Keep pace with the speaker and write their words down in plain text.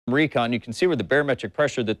recon, you can see where the barometric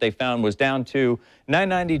pressure that they found was down to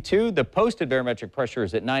 992. The posted barometric pressure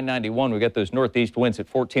is at 991. We got those northeast winds at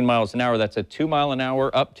 14 miles an hour. That's a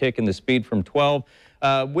 2-mile-an-hour uptick in the speed from 12.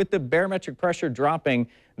 With the barometric pressure dropping,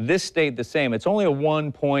 this stayed the same. It's only a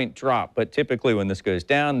 1-point drop, but typically when this goes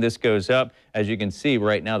down, this goes up. As you can see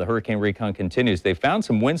right now, the hurricane recon continues. They found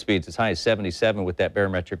some wind speeds as high as 77 with that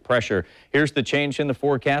barometric pressure. Here's the change in the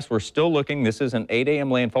forecast. We're still looking, this is an 8 a.m.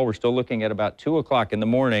 landfall. We're still looking at about 2 o'clock in the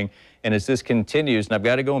morning. And as this continues, and I've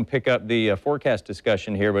got to go and pick up the forecast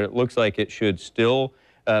discussion here, but it looks like it should still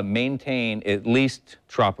maintain at least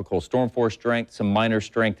tropical storm force strength, some minor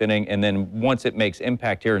strengthening, and then once it makes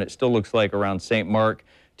impact here, and it still looks like around St. Mark,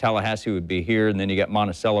 Tallahassee would be here, and then you got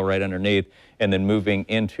Monticello right underneath, and then moving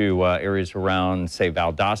into areas around, say,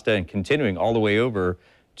 Valdosta, and continuing all the way over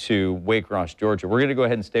to Waycross, Georgia. We're going to go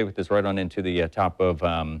ahead and stay with this right on into the top of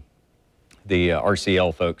the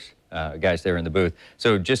RCL folks. Guys there in the booth.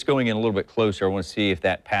 So just going in a little bit closer, I want to see if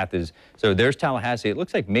that path is, so there's Tallahassee. It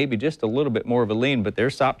looks like maybe just a little bit more of a lean, but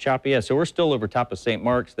there's Sop Choppy. Yeah, so we're still over top of St.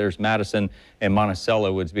 Mark's. There's Madison and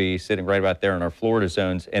Monticello would be sitting right about there in our Florida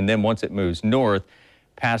zones. And then once it moves north,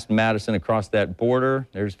 past Madison across that border,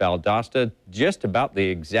 there's Valdosta, just about the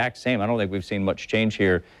exact same. I don't think we've seen much change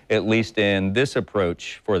here, at least in this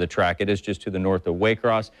approach for the track. It is just to the north of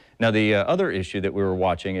Waycross. Now, the other issue that we were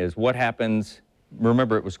watching is what happens.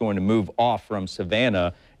 Remember, it was going to move off from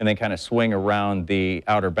Savannah and then kind of swing around the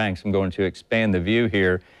Outer Banks. I'm going to expand the view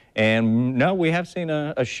here. And no, we have seen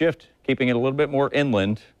a shift, keeping it a little bit more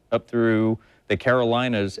inland up through the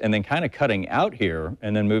Carolinas and then kind of cutting out here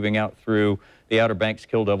and then moving out through the Outer Banks,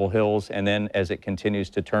 Kill Devil Hills, and then as it continues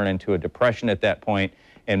to turn into a depression at that point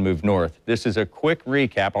and move north. This is a quick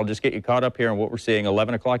recap. I'll just get you caught up here on what we're seeing.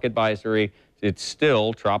 11 o'clock advisory. It's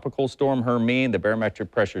still Tropical Storm Hermine. The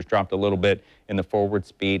barometric pressure's dropped a little bit and the forward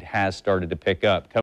speed has started to pick up.